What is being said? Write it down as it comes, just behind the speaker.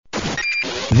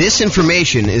This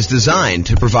information is designed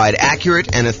to provide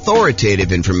accurate and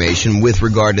authoritative information with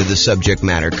regard to the subject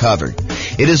matter covered.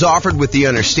 It is offered with the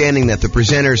understanding that the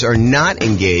presenters are not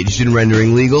engaged in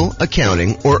rendering legal,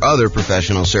 accounting, or other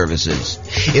professional services.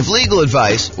 If legal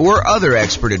advice or other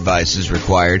expert advice is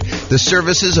required, the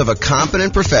services of a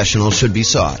competent professional should be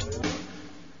sought.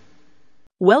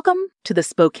 Welcome to the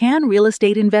Spokane Real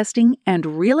Estate Investing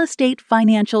and Real Estate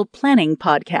Financial Planning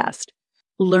Podcast.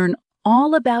 Learn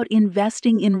all about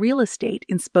investing in real estate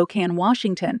in Spokane,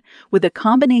 Washington, with a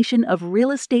combination of real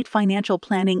estate financial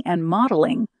planning and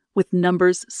modeling with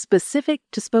numbers specific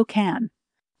to Spokane.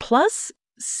 Plus,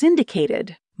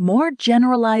 syndicated, more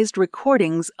generalized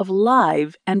recordings of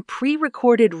live and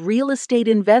pre-recorded real estate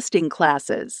investing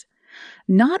classes.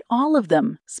 Not all of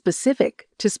them specific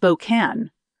to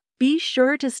Spokane. Be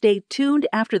sure to stay tuned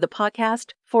after the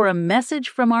podcast for a message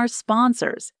from our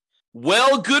sponsors.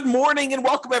 Well, good morning and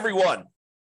welcome, everyone.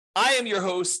 I am your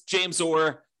host, James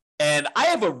Orr, and I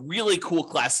have a really cool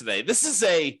class today. This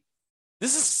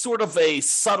is sort of a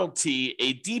subtlety,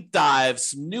 a deep dive,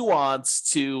 some nuance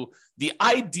to the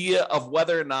idea of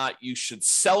whether or not you should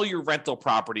sell your rental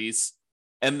properties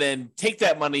and then take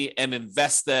that money and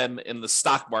invest them in the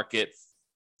stock market,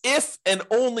 if and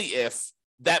only if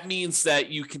that means that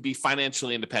you can be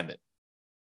financially independent.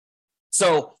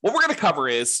 So what we're going to cover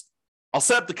is, I'll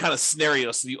set up the kind of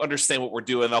scenario so you understand what we're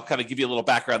doing. I'll kind of give you a little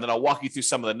background, then I'll walk you through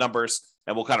some of the numbers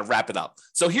and we'll kind of wrap it up.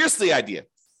 So here's the idea.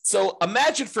 So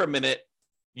imagine for a minute,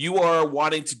 you are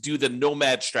wanting to do the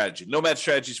nomad strategy. Nomad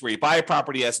strategy is where you buy a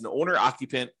property as an owner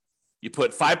occupant. You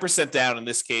put 5% down in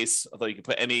this case, although you can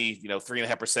put any, 3.5%,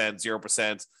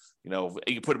 0%,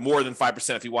 you can put more than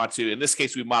 5% if you want to. In this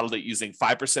case, we modeled it using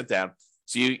 5% down.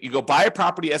 So you go buy a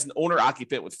property as an owner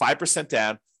occupant with 5%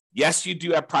 down. Yes, you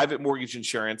do have private mortgage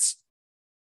insurance,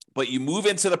 but you move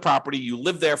into the property, you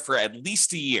live there for at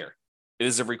least a year. It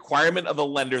is a requirement of the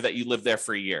lender that you live there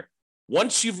for a year.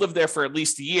 Once you've lived there for at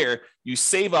least a year, you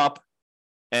save up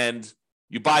and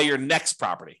you buy your next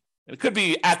property. And it could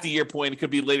be at the year point, it could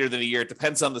be later than a year. It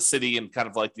depends on the city and kind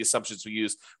of like the assumptions we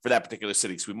use for that particular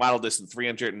city. So we modeled this in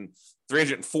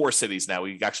 304 cities now.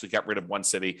 We actually got rid of one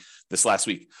city this last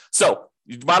week. So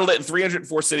you modeled it in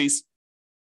 304 cities.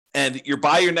 And you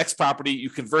buy your next property, you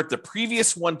convert the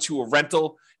previous one to a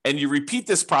rental, and you repeat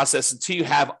this process until you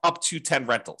have up to 10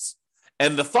 rentals.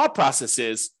 And the thought process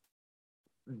is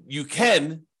you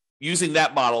can, using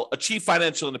that model, achieve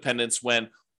financial independence when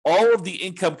all of the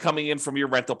income coming in from your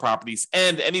rental properties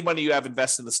and any money you have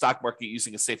invested in the stock market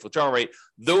using a safe withdrawal rate,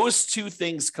 those two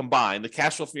things combined, the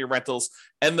cash flow from your rentals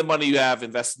and the money you have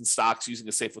invested in stocks using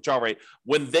a safe withdrawal rate,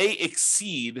 when they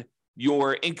exceed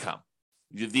your income,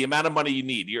 the amount of money you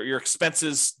need, your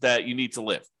expenses that you need to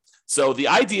live. So the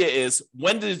idea is,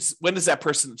 when does that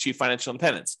person achieve financial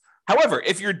independence? However,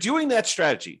 if you're doing that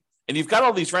strategy and you've got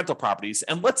all these rental properties,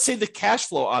 and let's say the cash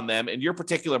flow on them in your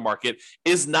particular market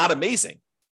is not amazing,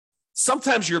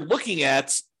 sometimes you're looking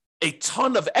at a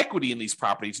ton of equity in these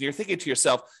properties and you're thinking to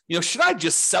yourself, should I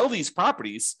just sell these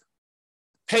properties,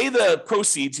 pay the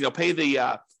proceeds, pay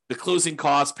the closing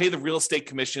costs, pay the real estate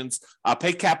commissions,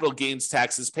 pay capital gains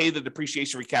taxes, pay the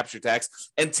depreciation recapture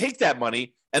tax, and take that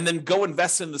money and then go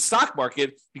invest in the stock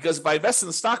market? Because if I invest in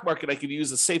the stock market, I can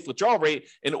use a safe withdrawal rate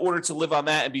in order to live on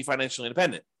that and be financially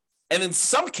independent. And in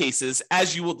some cases,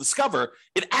 as you will discover,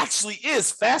 it actually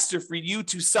is faster for you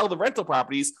to sell the rental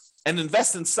properties and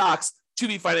invest in stocks to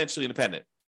be financially independent.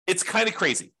 It's kind of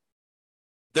crazy.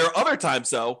 There are other times,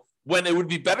 though, when it would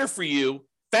be better for you,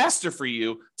 faster for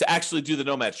you to actually do the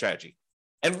nomad strategy.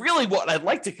 And really what I'd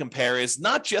like to compare is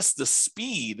not just the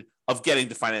speed of getting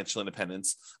to financial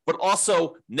independence, but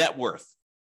also net worth.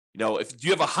 If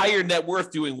you have a higher net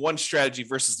worth doing one strategy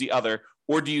versus the other,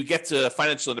 or do you get to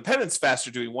financial independence faster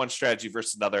doing one strategy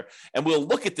versus another? And we'll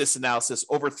look at this analysis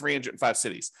over 305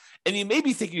 cities. And you may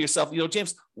be thinking to yourself,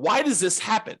 James, why does this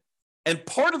happen? And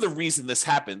part of the reason this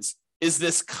happens is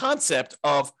this concept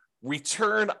of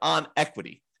return on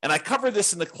equity. And I covered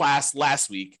this in the class last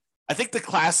week. I think the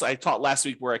class I taught last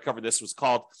week where I covered this was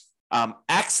called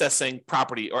Accessing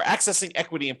Property or Accessing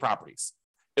Equity in Properties.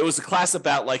 It was a class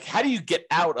about how do you get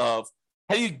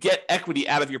equity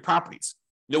out of your properties?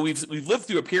 We've lived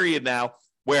through a period now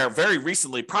where very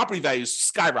recently property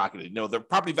values skyrocketed. The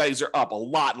property values are up a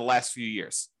lot in the last few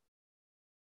years.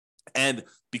 And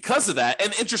because of that,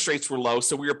 and interest rates were low,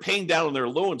 so we were paying down on their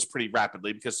loans pretty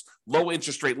rapidly because low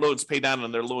interest rate loans pay down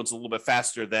on their loans a little bit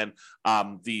faster than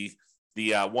the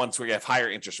ones where you have higher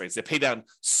interest rates. They pay down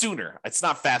sooner. It's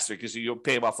not faster because you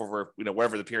pay them off over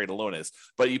wherever the period of loan is,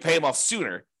 but you pay them off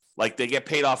sooner. Like they get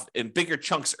paid off in bigger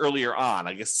chunks earlier on,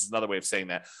 I guess is another way of saying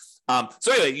that.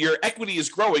 So anyway, your equity is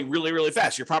growing really, really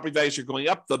fast. Your property values are going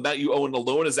up. The amount you owe in the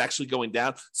loan is actually going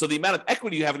down. So the amount of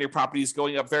equity you have in your property is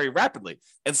going up very rapidly.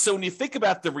 And so when you think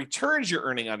about the returns you're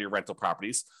earning on your rental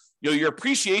properties, your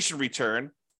appreciation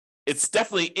return, it's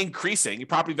definitely increasing. Your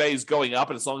property value is going up.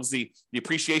 And as long as the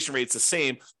appreciation rate is the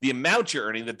same, the amount you're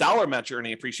earning, the dollar amount you're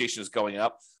earning appreciation is going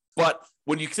up. But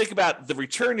when you think about the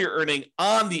return you're earning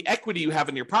on the equity you have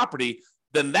in your property,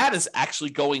 then that is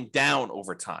actually going down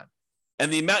over time.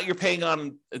 And the amount you're paying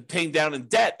down in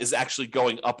debt is actually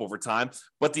going up over time.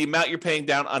 But the amount you're paying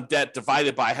down on debt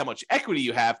divided by how much equity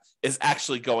you have is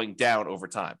actually going down over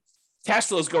time. Cash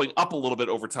flow is going up a little bit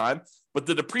over time, but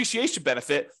the depreciation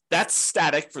benefit, that's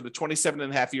static for the 27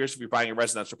 and a half years if you're buying a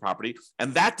residential property.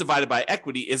 And that divided by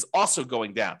equity is also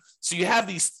going down. So you have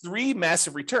these three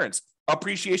massive returns: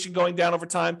 appreciation going down over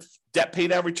time, debt pay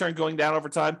down return going down over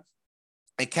time,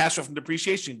 and cash flow from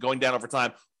depreciation going down over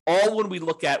time, all when we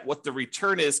look at what the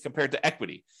return is compared to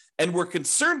equity. And we're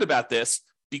concerned about this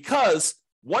because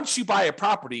once you buy a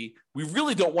property, we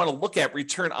really don't want to look at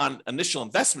return on initial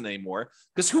investment anymore,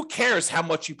 because who cares how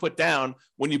much you put down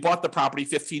when you bought the property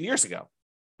 15 years ago?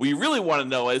 What you really want to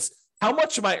know is, how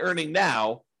much am I earning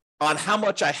now on how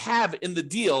much I have in the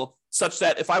deal, such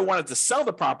that if I wanted to sell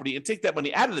the property and take that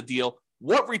money out of the deal,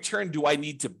 what return do I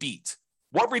need to beat?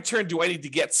 What return do I need to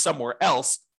get somewhere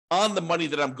else on the money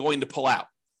that I'm going to pull out?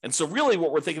 And so really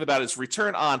what we're thinking about is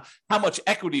return on how much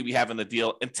equity we have in the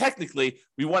deal. And technically,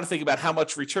 we want to think about how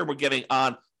much return we're getting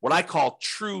on what I call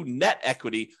true net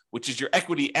equity, which is your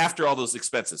equity after all those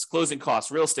expenses: closing costs,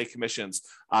 real estate commissions,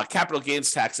 capital gains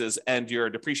taxes, and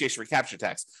your depreciation recapture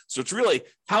tax. So it's really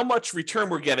how much return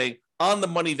we're getting on the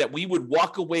money that we would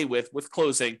walk away with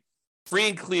closing, free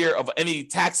and clear of any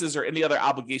taxes or any other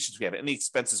obligations we have, any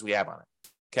expenses we have on it.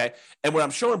 Okay. And what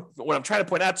I'm trying to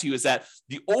point out to you is that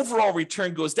the overall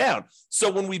return goes down.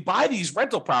 So when we buy these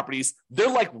rental properties,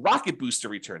 they're like rocket booster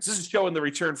returns. This is showing the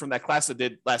return from that class I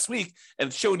did last week, and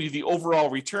it's showing you the overall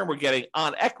return we're getting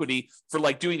on equity for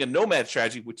like doing a nomad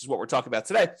strategy, which is what we're talking about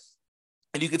today.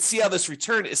 And you can see how this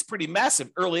return is pretty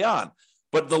massive early on.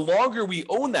 But the longer we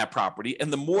own that property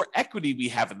and the more equity we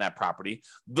have in that property,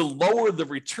 the lower the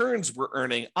returns we're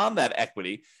earning on that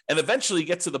equity. And eventually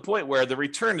get to the point where the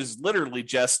return is literally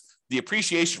just the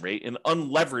appreciation rate, an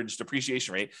unleveraged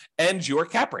appreciation rate, and your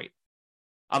cap rate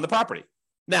on the property.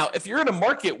 Now, if you're in a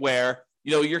market where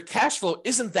your cash flow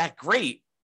isn't that great,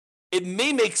 it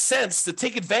may make sense to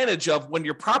take advantage of when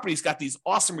your property's got these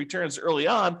awesome returns early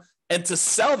on and to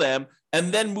sell them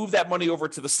and then move that money over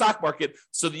to the stock market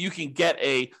so that you can get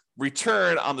a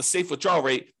return on the safe withdrawal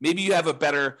rate. Maybe you have a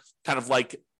better kind of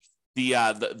like the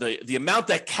amount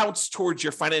that counts towards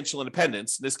your financial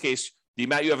independence. In this case, the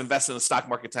amount you have invested in the stock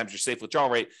market times your safe withdrawal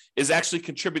rate is actually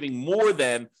contributing more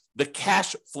than the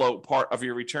cash flow part of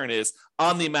your return is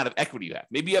on the amount of equity you have.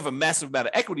 Maybe you have a massive amount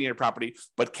of equity in your property,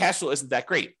 but cash flow isn't that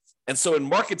great. And so in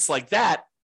markets like that,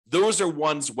 those are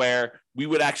ones where we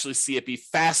would actually see it be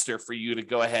faster for you to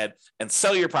go ahead and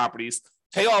sell your properties,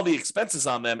 pay all the expenses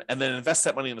on them, and then invest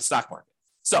that money in the stock market.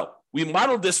 So we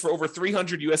modeled this for over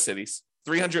 300 U.S. cities.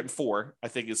 304, I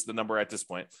think, is the number at this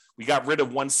point. We got rid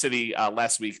of one city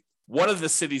last week. One of the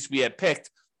cities we had picked,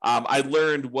 I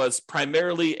learned, was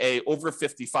primarily a over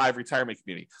 55 retirement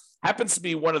community. Happens to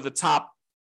be one of the top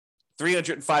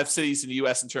 305 cities in the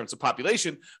U.S. in terms of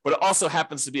population, but it also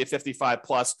happens to be a 55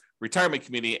 plus retirement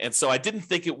community. And so I didn't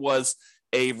think it was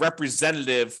a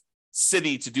representative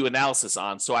city to do analysis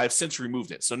on. So I've since removed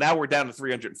it. So now we're down to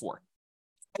 304.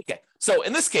 Okay. So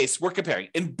in this case, we're comparing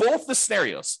in both the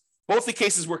scenarios, both the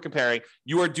cases we're comparing,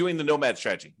 you are doing the nomad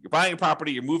strategy. You're buying a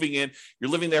property, you're moving in, you're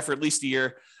living there for at least a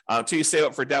year until you save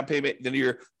up for a down payment. Then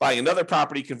you're buying another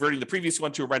property, converting the previous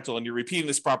one to a rental, and you're repeating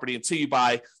this property until you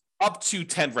buy up to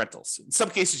 10 rentals. In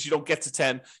some cases, you don't get to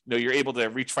 10. You're able to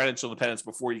reach financial independence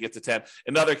before you get to 10.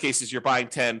 In other cases, you're buying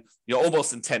 10,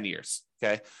 almost in 10 years.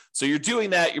 Okay. So you're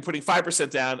doing that. You're putting 5%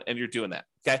 down and you're doing that.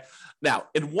 Okay. Now,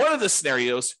 in one of the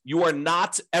scenarios, you are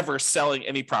not ever selling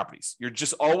any properties. You're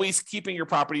just always keeping your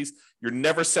properties. You're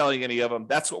never selling any of them.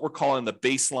 That's what we're calling the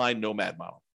baseline nomad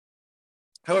model.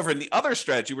 However, in the other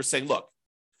strategy, we're saying, look,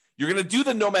 you're going to do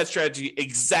the nomad strategy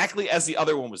exactly as the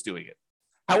other one was doing it.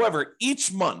 However,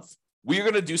 each month, we're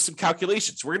going to do some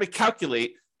calculations. We're going to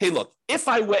calculate, hey, look, if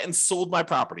I went and sold my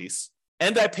properties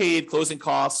and I paid closing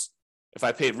costs, if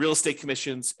I paid real estate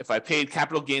commissions, if I paid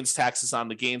capital gains taxes on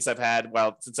the gains I've had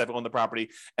since I've owned the property,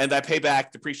 and I pay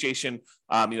back depreciation,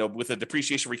 with a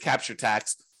depreciation recapture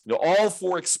tax, all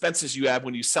 4 expenses you have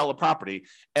when you sell a property,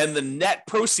 and the net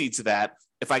proceeds of that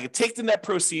if I could take the net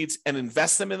proceeds and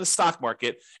invest them in the stock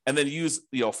market and then use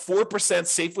 4%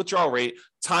 safe withdrawal rate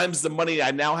times the money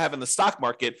I now have in the stock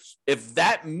market, if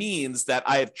that means that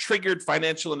I have triggered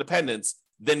financial independence,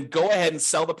 then go ahead and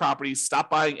sell the properties,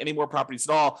 stop buying any more properties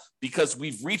at all, because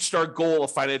we've reached our goal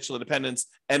of financial independence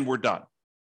and we're done.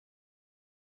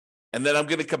 And then I'm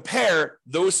going to compare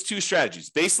those two strategies,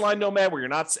 baseline Nomad, where you're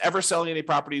not ever selling any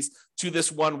properties, to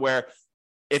this one where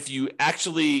if you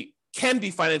actually can be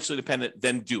financially independent,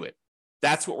 then do it.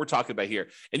 That's what we're talking about here.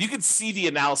 And you can see the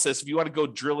analysis if you want to go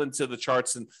drill into the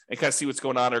charts and kind of see what's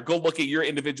going on, or go look at your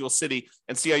individual city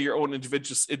and see how your own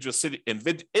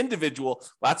individual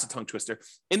lots of tongue twister,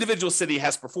 individual city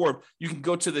has performed. You can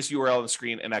go to this URL on the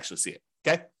screen and actually see it.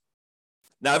 Okay.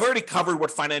 Now, I've already covered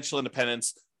what financial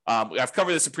independence. I've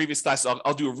covered this in previous classes.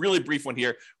 I'll do a really brief one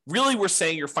here. Really, we're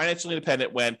saying you're financially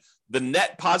independent when the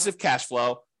net positive cash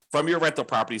flow from your rental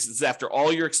properties is after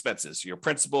all your expenses, your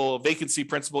principal, vacancy,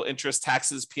 principal, interest,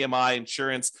 taxes, PMI,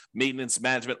 insurance, maintenance,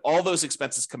 management, all those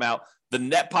expenses come out. The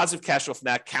net positive cash flow from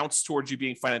that counts towards you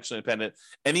being financially independent.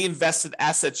 Any invested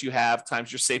assets you have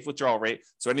times your safe withdrawal rate.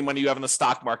 So any money you have in the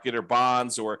stock market or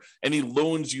bonds, or any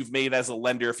loans you've made as a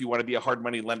lender, if you want to be a hard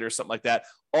money lender or something like that,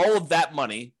 all of that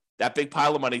money, that big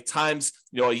pile of money times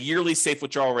a yearly safe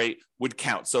withdrawal rate would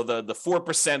count. So the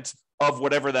 4% of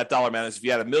whatever that dollar amount is. If you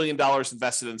had $1 million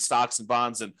invested in stocks and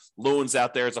bonds and loans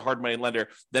out there as a hard money lender,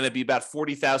 then it'd be about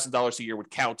 $40,000 a year would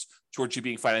count towards you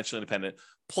being financially independent.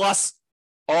 Plus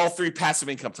all three passive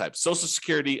income types: Social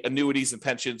Security, annuities, and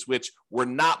pensions, which we're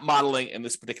not modeling in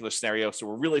this particular scenario. So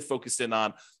we're really focused in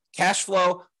on cash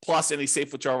flow plus any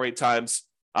safe withdrawal rate times,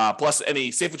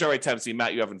 the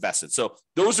amount you have invested. So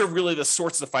those are really the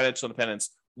sorts of financial independence.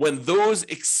 When those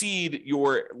exceed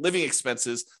your living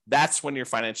expenses, that's when you're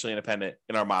financially independent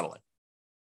in our modeling.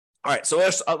 All right, so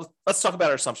let's talk about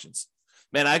our assumptions.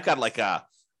 Man, I've got like a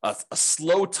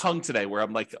slow tongue today where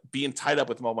I'm like being tied up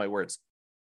with all my words.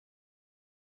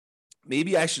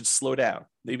 Maybe I should slow down.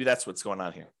 Maybe that's what's going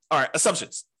on here. All right,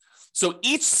 assumptions. So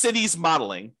each city's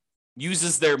modeling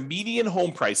uses their median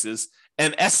home prices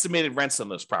and estimated rents on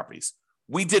those properties.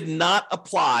 We did not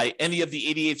apply any of the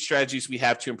 88 strategies we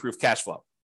have to improve cash flow.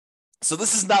 So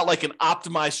this is not like an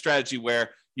optimized strategy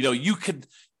where,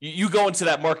 you go into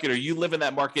that market or you live in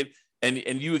that market and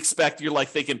you're like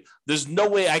thinking, there's no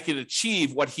way I can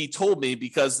achieve what he told me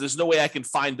because there's no way I can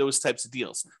find those types of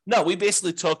deals. No, we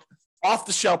basically took off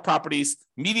the shelf properties,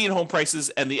 median home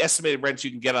prices, and the estimated rents you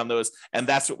can get on those. And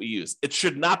that's what we use. It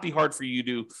should not be hard for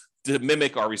you to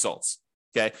mimic our results.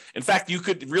 Okay. In fact, you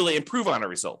could really improve on our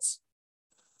results.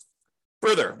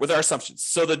 Further, with our assumptions.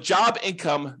 So the job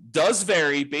income does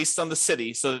vary based on the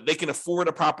city so that they can afford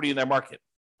a property in their market.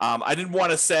 I didn't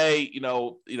want to say,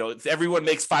 if everyone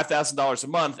makes $5,000 a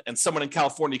month and someone in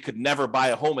California could never buy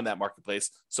a home in that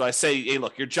marketplace. So I say, hey,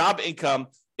 look, your job income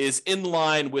is in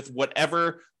line with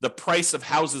whatever the price of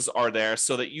houses are there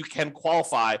so that you can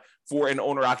qualify for an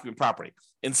owner-occupant property.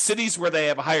 In cities where they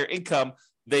have a higher income,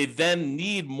 they then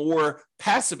need more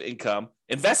passive income,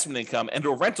 investment income, and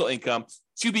or rental income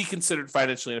to be considered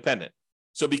financially independent.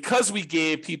 So because we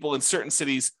gave people in certain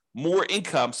cities more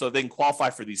income so they can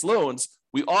qualify for these loans,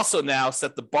 we also now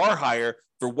set the bar higher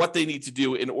for what they need to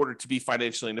do in order to be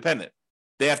financially independent.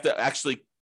 They have to actually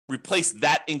replace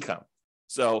that income.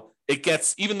 So it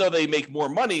gets, even though they make more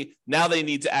money, now they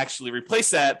need to actually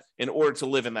replace that in order to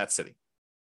live in that city.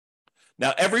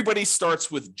 Now, everybody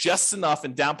starts with just enough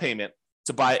in down payment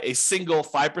to buy a single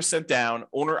 5% down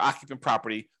owner-occupant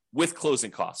property with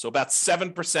closing costs. So about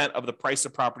 7% of the price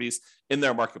of properties in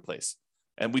their marketplace.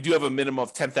 And we do have a minimum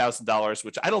of $10,000,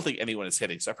 which I don't think anyone is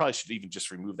hitting. So I probably should even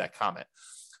just remove that comment.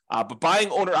 But buying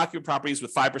owner-occupant properties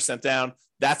with 5% down,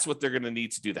 that's what they're going to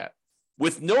need to do that.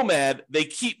 With Nomad, they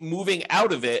keep moving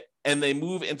out of it and they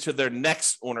move into their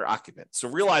next owner-occupant. So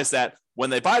realize that when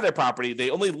they buy their property, they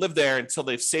only live there until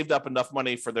they've saved up enough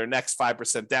money for their next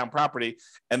 5% down property,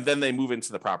 and then they move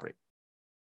into the property.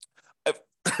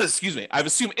 Excuse me. I've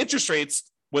assumed interest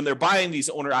rates when they're buying these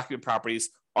owner-occupant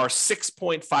properties are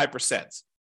 6.5%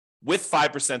 with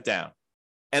 5% down.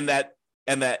 And that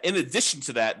in addition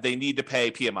to that, they need to pay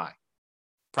PMI,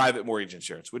 private mortgage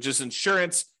insurance, which is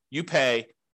insurance you pay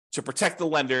to protect the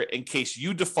lender in case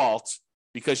you default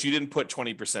because you didn't put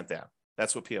 20% down.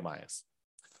 That's what PMI is.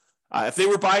 If they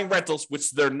were buying rentals,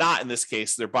 which they're not in this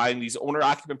case, they're buying these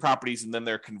owner-occupant properties and then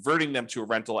they're converting them to a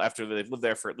rental after they've lived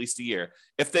there for at least a year.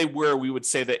 If they were, we would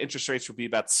say that interest rates would be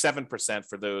about 7%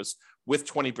 for those with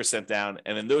 20% down.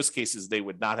 And in those cases, they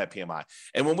would not have PMI.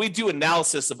 And when we do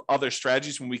analysis of other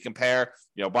strategies, when we compare,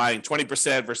 buying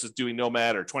 20% versus doing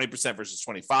Nomad, or 20% versus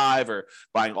 25, or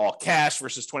buying all cash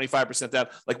versus 25% down,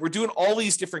 like we're doing all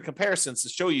these different comparisons to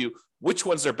show you which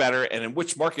ones are better and in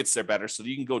which markets they're better, so that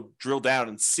you can go drill down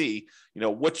and see,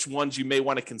 which ones you may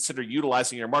want to consider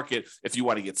utilizing in your market if you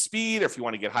want to get speed or if you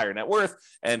want to get higher net worth,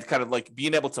 and kind of like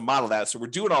being able to model that. So we're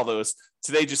doing all those.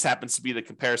 Today just happens to be the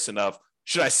comparison of,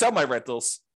 should I sell my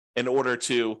rentals in order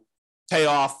to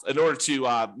invest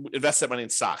that money in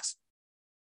stocks?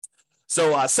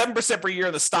 So 7% per year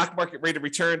in the stock market rate of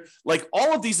return, like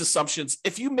all of these assumptions,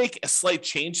 if you make a slight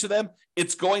change to them,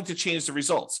 it's going to change the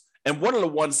results. And one of the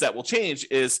ones that will change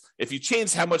is if you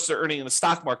change how much they're earning in the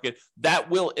stock market,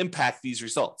 that will impact these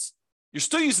results. You're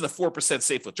still using the 4%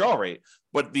 safe withdrawal rate,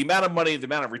 but the amount of money, the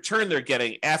amount of return they're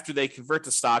getting after they convert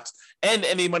to stocks, and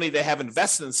any money they have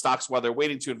invested in stocks while they're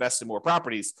waiting to invest in more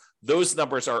properties, those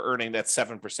numbers are earning that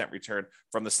 7% return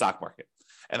from the stock market.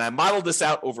 And I modeled this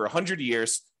out over 100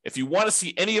 years. If you want to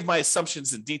see any of my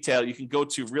assumptions in detail, you can go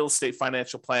to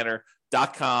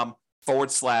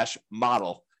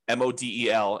realestatefinancialplanner.com/model,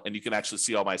 MODEL, and you can actually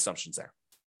see all my assumptions there.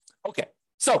 Okay,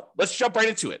 so let's jump right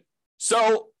into it.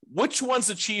 So which ones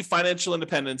achieve financial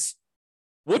independence?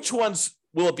 Which ones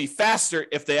will it be faster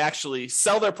if they actually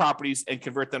sell their properties and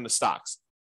convert them to stocks?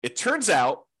 It turns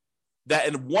out that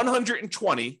in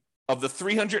 120 of the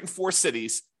 304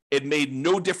 cities, it made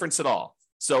no difference at all.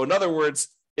 So in other words,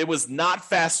 it was not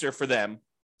faster for them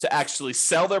to actually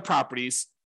sell their properties,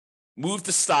 move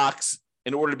to stocks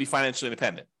in order to be financially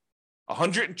independent.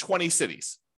 120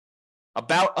 cities,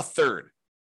 about a third.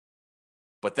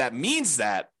 But that means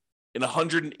that in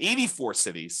 184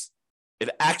 cities, it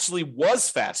actually was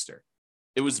faster.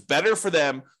 It was better for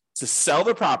them to sell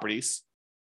their properties,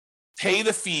 pay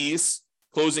the fees,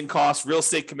 closing costs, real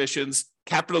estate commissions,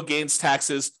 capital gains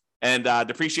taxes, and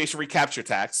depreciation recapture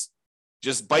tax.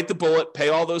 Just bite the bullet, pay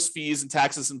all those fees and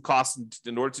taxes and costs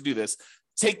in order to do this.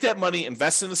 Take that money,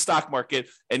 invest in the stock market,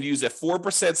 and use a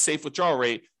 4% safe withdrawal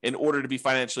rate in order to be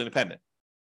financially independent.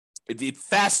 It'd be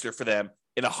faster for them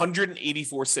in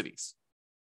 184 cities.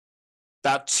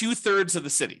 About 2/3 of the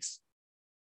cities.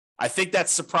 I think that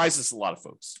surprises a lot of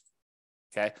folks.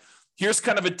 Okay. Here's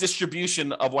kind of a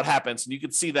distribution of what happens. And you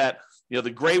can see that,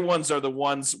 the gray ones are the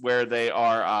ones where they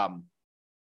are,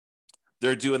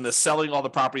 they're doing the selling all the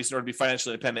properties in order to be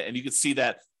financially independent. And you can see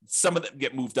that some of them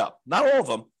get moved up. Not all of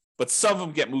them, but some of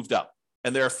them get moved up.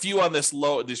 And there are a few on this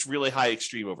really high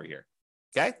extreme over here.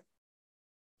 Okay.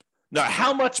 Now,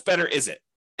 how much better is it?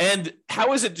 And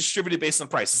how is it distributed based on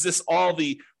price? Is this all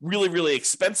the really, really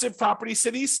expensive property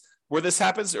cities where this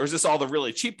happens? Or is this all the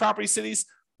really cheap property cities?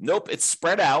 Nope, it's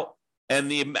spread out. And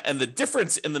the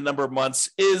difference in the number of months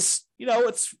is,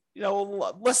 it's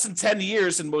less than 10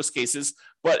 years in most cases,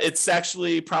 but it's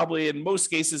actually probably in most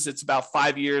cases, it's about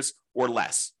 5 years or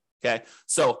less. Okay.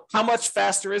 So how much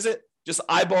faster is it? Just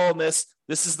eyeballing this.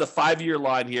 This is the 5-year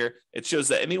line here. It shows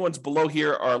that anyone's below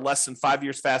here are less than 5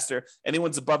 years faster.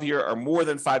 Anyone's above here are more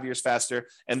than 5 years faster.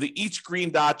 And each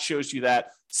green dot shows you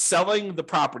that selling the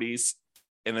properties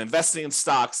and investing in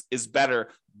stocks is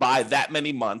better by that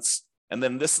many months. And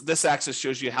then this axis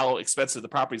shows you how expensive the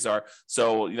properties are.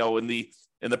 So, in the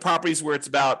properties where it's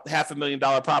about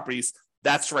 $500,000 properties,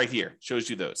 that's right here, shows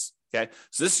you those. Okay.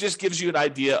 So this just gives you an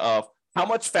idea of how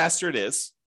much faster it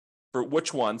is for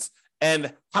which ones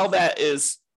and how that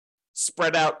is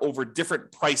spread out over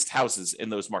different priced houses in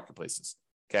those marketplaces.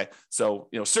 Okay. So,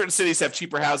 certain cities have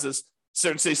cheaper houses,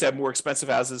 certain cities have more expensive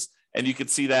houses, and you can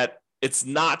see that it's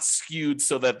not skewed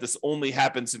so that this only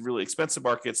happens in really expensive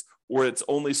markets, or it's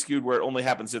only skewed where it only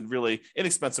happens in really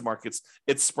inexpensive markets.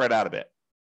 It's spread out a bit.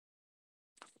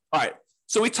 All right.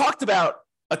 So we talked about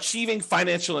achieving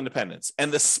financial independence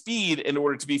and the speed in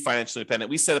order to be financially independent.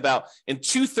 We said about in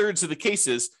 2/3 of the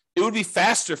cases, it would be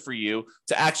faster for you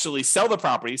to actually sell the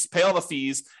properties, pay all the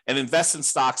fees, and invest in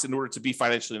stocks in order to be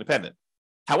financially independent.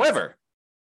 However,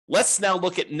 let's now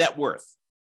look at net worth,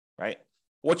 right?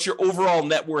 What's your overall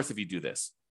net worth if you do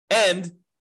this? And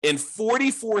in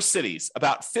 44 cities,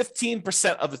 about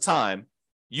 15% of the time,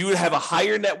 you would have a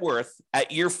higher net worth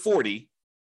at year 40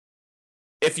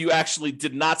 if you actually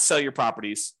did not sell your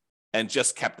properties and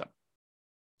just kept them.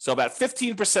 So about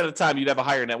 15% of the time, you'd have a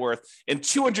higher net worth. In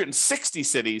 260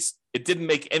 cities, it didn't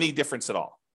make any difference at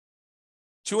all.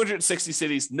 260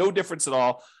 cities, no difference at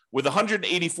all. With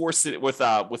 184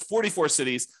 with 44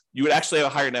 cities, you would actually have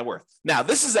a higher net worth. Now,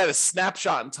 this is at a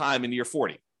snapshot in time in year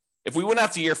 40. If we went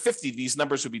out to year 50, these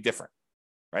numbers would be different,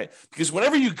 right? Because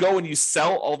whenever you go and you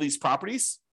sell all these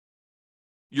properties,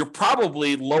 you're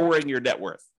probably lowering your net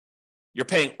worth. You're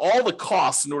paying all the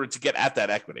costs in order to get at that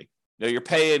equity. You're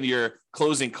paying your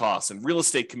closing costs and real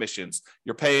estate commissions.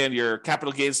 You're paying your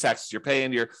capital gains taxes. You're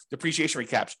paying your depreciation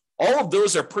recaps. All of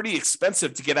those are pretty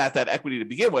expensive to get at that equity to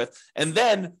begin with. And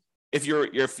then if you're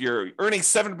earning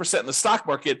 7% in the stock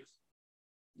market,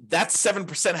 that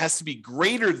 7% has to be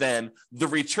greater than the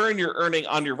return you're earning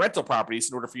on your rental properties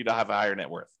in order for you to have a higher net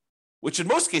worth, which in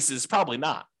most cases is probably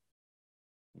not.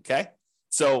 Okay.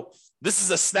 So this is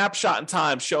a snapshot in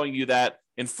time showing you that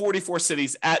in 44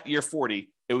 cities at year 40,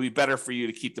 it would be better for you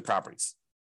to keep the properties.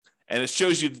 And it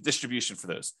shows you the distribution for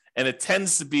those. And it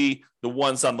tends to be the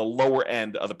ones on the lower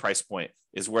end of the price point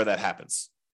is where that happens.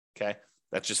 Okay.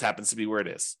 That just happens to be where it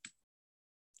is.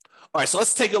 All right. So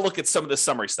let's take a look at some of the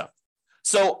summary stuff.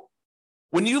 So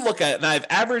when you look at it, and I have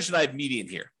average and I have median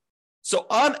here. So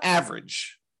on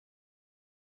average,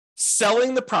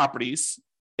 selling the properties,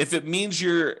 if it means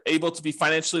you're able to be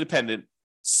financially independent,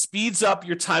 speeds up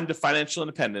your time to financial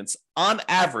independence on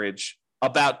average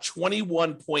about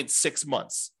 21.6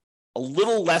 months, a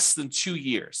little less than 2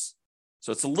 years.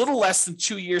 So it's a little less than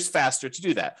 2 years faster to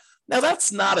do that. Now,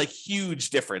 that's not a huge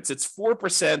difference. It's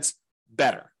 4%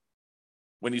 better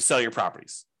when you sell your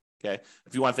properties, okay?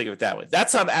 If you want to think of it that way.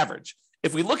 That's on average.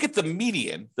 If we look at the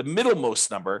median, the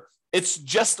middlemost number, it's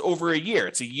just over a year.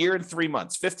 It's a year and 3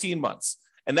 months, 15 months.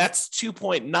 And that's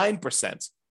 2.9%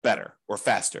 better or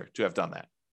faster to have done that,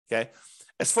 okay?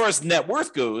 As far as net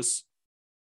worth goes,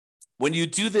 when you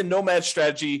do the Nomad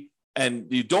strategy and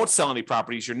you don't sell any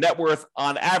properties, your net worth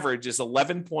on average is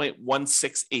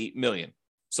 $11.168 million.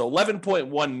 So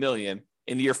 $11.1 million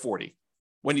in year 40.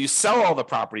 When you sell all the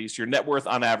properties, your net worth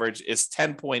on average is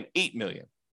 $10.8 million,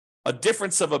 a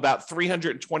difference of about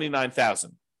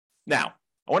 $329,000. Now,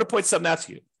 I want to point something out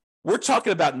to you. We're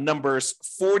talking about numbers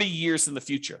 40 years in the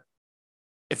future.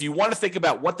 If you want to think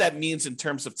about what that means in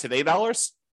terms of today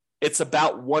dollars, it's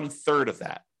about 1/3 of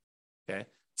that. Okay.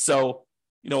 So,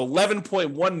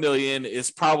 11.1 million is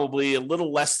probably a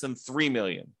little less than 3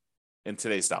 million in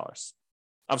today's dollars.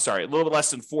 I'm sorry, a little bit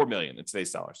less than 4 million in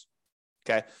today's dollars.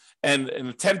 Okay. And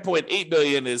 10.8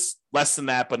 million is less than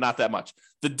that, but not that much.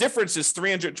 The difference is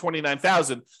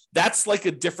 329,000. That's like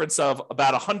a difference of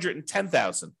about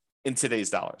 110,000 in today's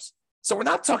dollars. So we're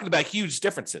not talking about huge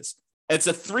differences. It's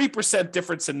a 3%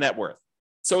 difference in net worth.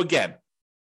 So again,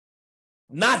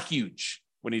 not huge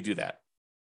when you do that.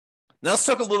 Now let's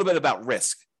talk a little bit about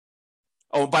risk.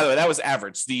 Oh, by the way, that was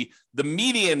average. The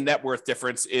median net worth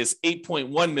difference is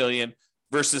 8.1 million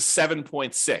versus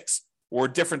 7.6, or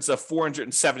a difference of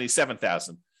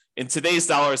 477,000. In today's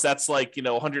dollars, that's like,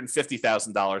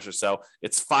 $150,000 or so.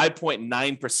 It's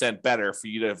 5.9% better for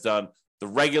you to have done the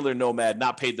regular Nomad,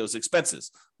 not paid those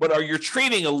expenses. But you're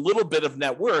trading a little bit of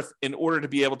net worth in order to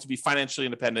be able to be financially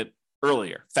independent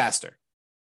earlier, faster.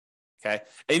 Okay.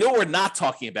 And what we're not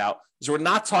talking about is we're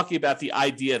not talking about the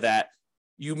idea that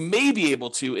you may be able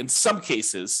to, in some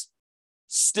cases,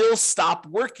 still stop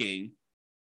working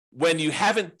when you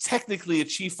haven't technically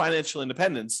achieved financial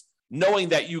independence, knowing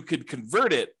that you could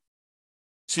convert it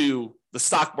to the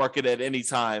stock market at any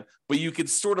time, but you could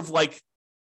sort of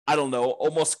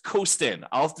almost coast in.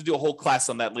 I'll have to do a whole class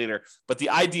on that later. But the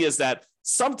idea is that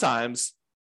sometimes,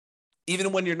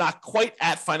 even when you're not quite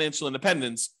at financial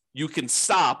independence, you can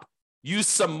stop, use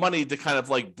some money to kind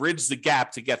of bridge the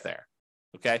gap to get there.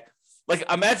 Okay.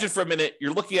 Imagine for a minute,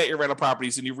 you're looking at your rental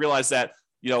properties and you realize that,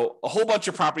 a whole bunch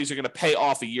of properties are going to pay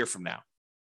off a year from now,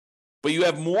 but you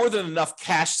have more than enough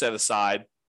cash set aside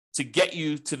to get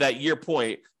you to that year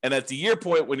point. And at the year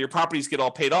point, when your properties get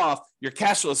all paid off, your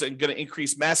cash flows are going to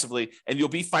increase massively and you'll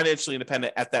be financially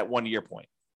independent at that 1 year point,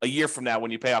 a year from now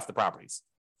when you pay off the properties.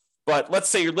 But let's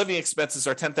say your living expenses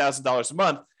are $10,000 a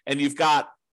month and you've got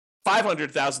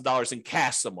 $500,000 in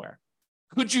cash somewhere.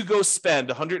 Could you go spend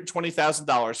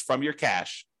 $120,000 from your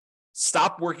cash,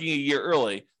 stop working a year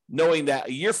early, knowing that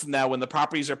a year from now when the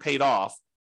properties are paid off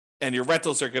and your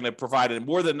rentals are going to provide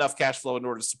more than enough cash flow in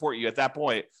order to support you at that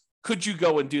point, could you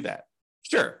go and do that?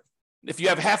 Sure. If you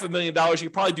have $500,000, you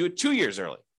could probably do it 2 years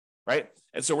early, right?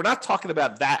 And so we're not talking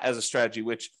about that as a strategy,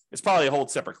 which is probably a whole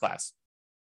separate class.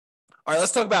 All right,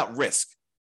 let's talk about risk.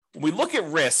 When we look at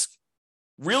risk,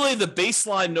 really the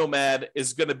baseline Nomad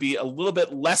is going to be a little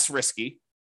bit less risky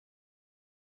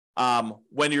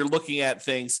when you're looking at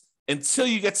things until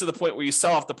you get to the point where you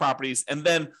sell off the properties and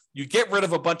then you get rid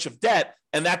of a bunch of debt,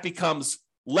 and that becomes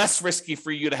less risky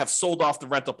for you to have sold off the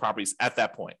rental properties at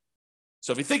that point.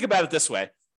 So if you think about it this way,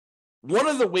 one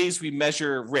of the ways we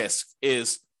measure risk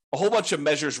is a whole bunch of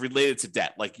measures related to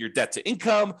debt, like your debt to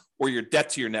income or your debt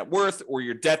to your net worth or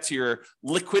your debt to your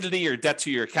liquidity or debt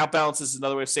to your account balance is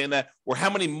another way of saying that, or how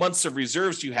many months of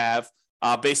reserves you have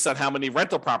based on how many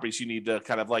rental properties you need to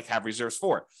kind of like have reserves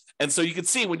for. And so you can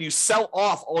see when you sell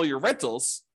off all your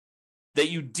rentals that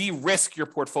you de-risk your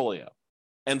portfolio.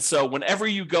 And so whenever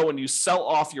you go and you sell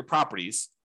off your properties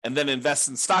and then invest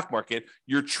in the stock market,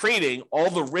 you're trading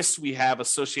all the risks we have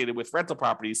associated with rental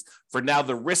properties for now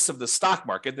the risks of the stock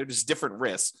market. They're just different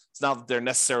risks. It's not that they're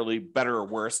necessarily better or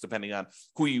worse, depending on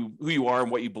who you are and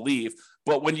what you believe.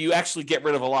 But when you actually get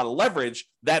rid of a lot of leverage,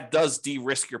 that does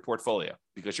de-risk your portfolio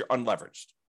because you're unleveraged.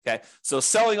 Okay. So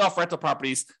selling off rental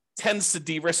properties tends to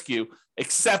de-risk you,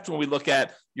 except when we look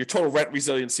at your total rent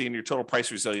resiliency and your total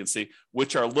price resiliency,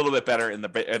 which are a little bit better in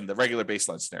the regular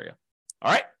baseline scenario.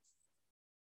 All right.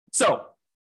 So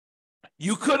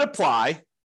you could apply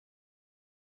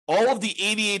all of the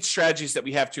 88 strategies that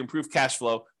we have to improve cash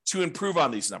flow to improve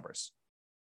on these numbers.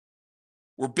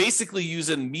 We're basically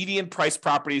using median price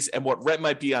properties and what rent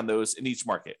might be on those in each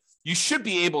market. You should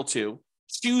be able to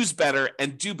choose better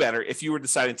and do better if you were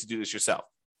deciding to do this yourself.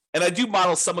 And I do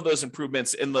model some of those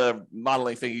improvements in the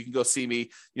modeling thing. You can go see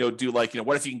me, do like,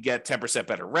 what if you can get 10%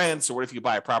 better rents, or what if you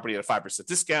buy a property at a 5%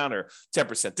 discount or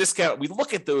 10% discount? We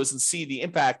look at those and see the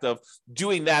impact of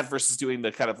doing that versus doing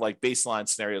the kind of like baseline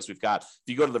scenarios we've got. If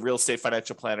you go to the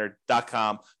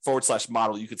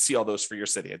realestatefinancialplanner.com/model, you can see all those for your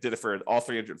city. I did it for all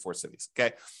 304 cities.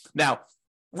 Okay. Now,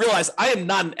 realize I am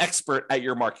not an expert at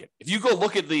your market. If you go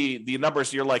look at the numbers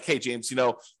and you're like, hey, James,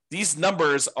 these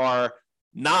numbers are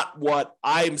not what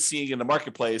I'm seeing in the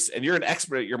marketplace, and you're an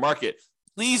expert at your market,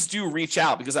 please do reach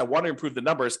out because I want to improve the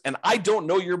numbers. And I don't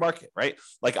know your market, right?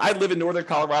 Like I live in Northern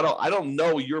Colorado. I don't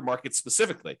know your market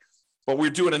specifically, but we're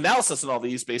doing analysis on all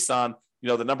these based on,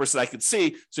 the numbers that I could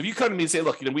see. So if you come to me and say,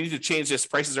 look, we need to change this.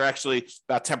 Prices are actually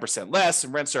about 10% less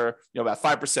and rents are, about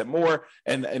 5% more.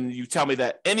 And you tell me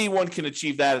that anyone can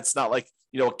achieve that. It's not like,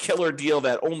 a killer deal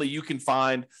that only you can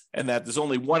find and that there's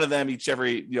only one of them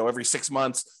every 6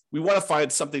 months. We want to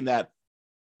find something that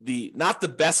not the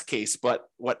best case, but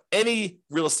what any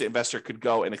real estate investor could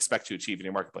go and expect to achieve in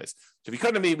your marketplace. So if you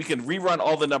come to me, we can rerun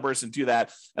all the numbers and do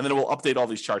that. And then we'll update all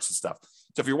these charts and stuff.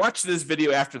 So if you're watching this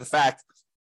video after the fact,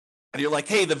 and you're like,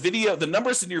 hey, the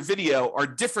numbers in your video are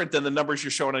different than the numbers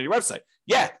you're showing on your website.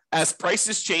 Yeah, as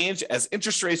prices change, as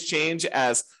interest rates change,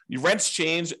 as your rents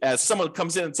change, as someone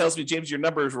comes in and tells me, James, your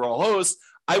numbers were all hosed,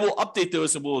 I will update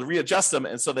those and we'll readjust them.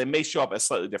 And so they may show up as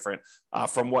slightly different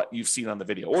from what you've seen on the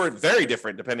video, or very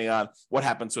different depending on what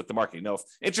happens with the market. If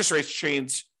interest rates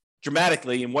change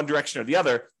dramatically in one direction or the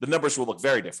other, the numbers will look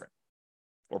very different.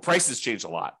 Or prices change a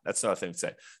lot. That's another thing to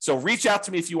say. So reach out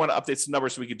to me if you want to update some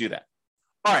numbers so we can do that.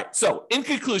 All right. So in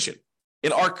conclusion,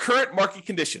 in our current market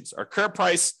conditions, our current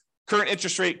price, current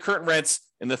interest rate, current rents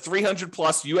in the 300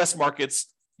 plus US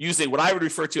markets, using what I would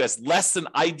refer to as less than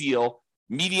ideal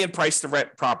median price to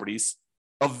rent properties,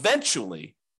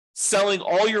 eventually selling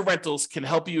all your rentals can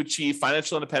help you achieve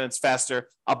financial independence faster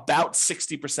about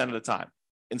 60% of the time.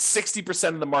 In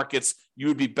 60% of the markets, you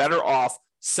would be better off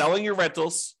selling your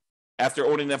rentals after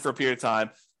owning them for a period of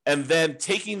time, and then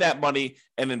taking that money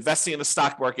and investing in the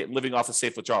stock market and living off a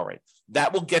safe withdrawal rate.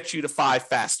 That will get you to 5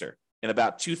 faster in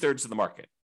about 2/3 of the market,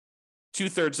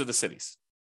 2/3 of the cities.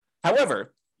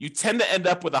 However, you tend to end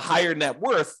up with a higher net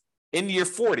worth in year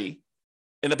 40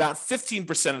 in about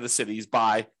 15% of the cities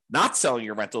by not selling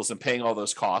your rentals and paying all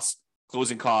those costs,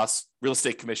 closing costs, real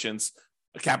estate commissions,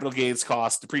 capital gains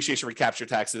costs, depreciation recapture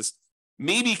taxes,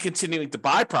 maybe continuing to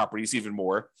buy properties even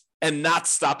more and not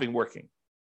stopping working.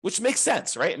 Which makes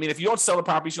sense, right? I mean, if you don't sell the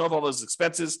properties, you don't have all those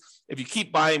expenses. If you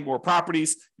keep buying more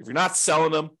properties, if you're not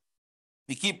selling them,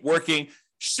 you keep working,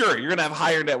 sure, you're going to have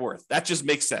higher net worth. That just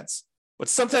makes sense. But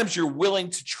sometimes you're willing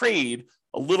to trade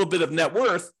a little bit of net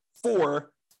worth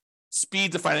for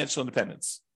speed to financial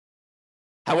independence.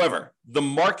 However, the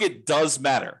market does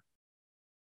matter.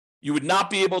 You would not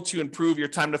be able to improve your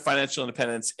time to financial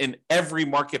independence in every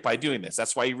market by doing this.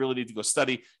 That's why you really need to go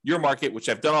study your market, which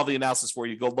I've done all the analysis for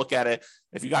you. Go look at it.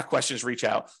 If you got questions, reach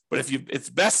out. But it's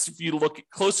best if you look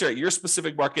closer at your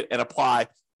specific market and apply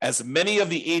as many of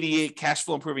the 88 cash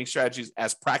flow improving strategies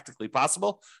as practically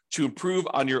possible to improve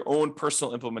on your own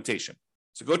personal implementation.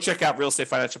 So go check out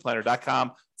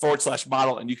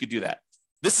realestatefinancialplanner.com/model, and you could do that.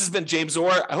 This has been James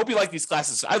Orr. I hope you like these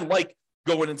classes. I like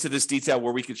going into this detail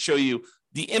where we could show you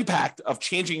the impact of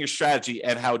changing your strategy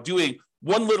and how doing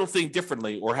one little thing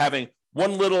differently or having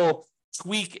one little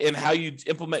tweak in how you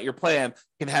implement your plan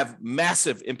can have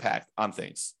massive impact on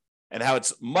things, and how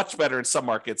it's much better in some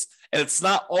markets. And it's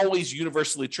not always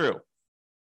universally true,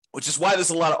 which is why there's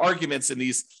a lot of arguments in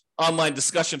these online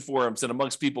discussion forums and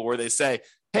amongst people where they say,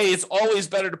 hey, it's always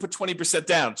better to put 20%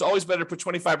 down. It's always better to put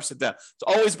 25% down. It's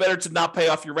always better to not pay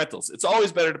off your rentals. It's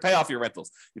always better to pay off your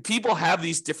rentals. People have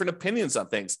these different opinions on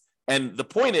things. And the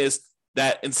point is,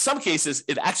 that in some cases,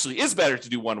 it actually is better to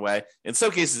do one way. In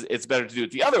some cases, it's better to do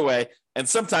it the other way. And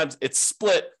sometimes it's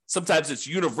split. Sometimes it's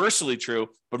universally true,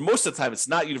 but most of the time it's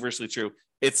not universally true.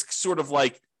 It's sort of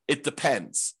like it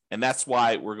depends. And that's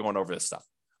why we're going over this stuff.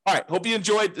 All right. Hope you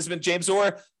enjoyed. This has been James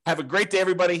Orr. Have a great day,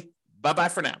 everybody. Bye-bye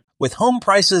for now. With home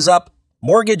prices up,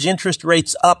 mortgage interest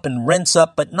rates up, and rents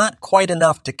up, but not quite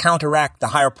enough to counteract the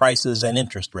higher prices and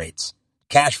interest rates.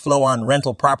 Cash flow on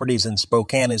rental properties in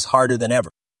Spokane is harder than ever.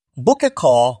 Book a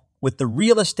call with the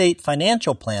Real Estate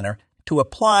Financial Planner to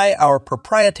apply our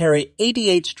proprietary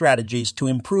 88 strategies to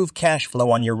improve cash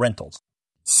flow on your rentals.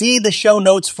 See the show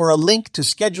notes for a link to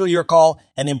schedule your call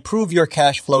and improve your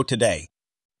cash flow today.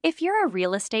 If you're a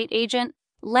real estate agent,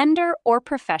 lender, or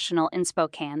professional in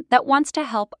Spokane that wants to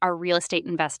help our real estate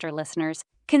investor listeners,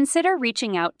 consider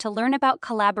reaching out to learn about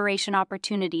collaboration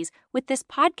opportunities with this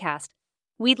podcast.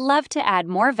 We'd love to add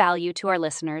more value to our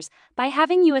listeners by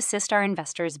having you assist our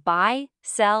investors buy,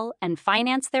 sell, and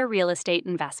finance their real estate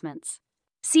investments.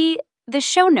 See the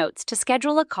show notes to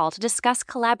schedule a call to discuss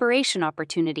collaboration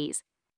opportunities.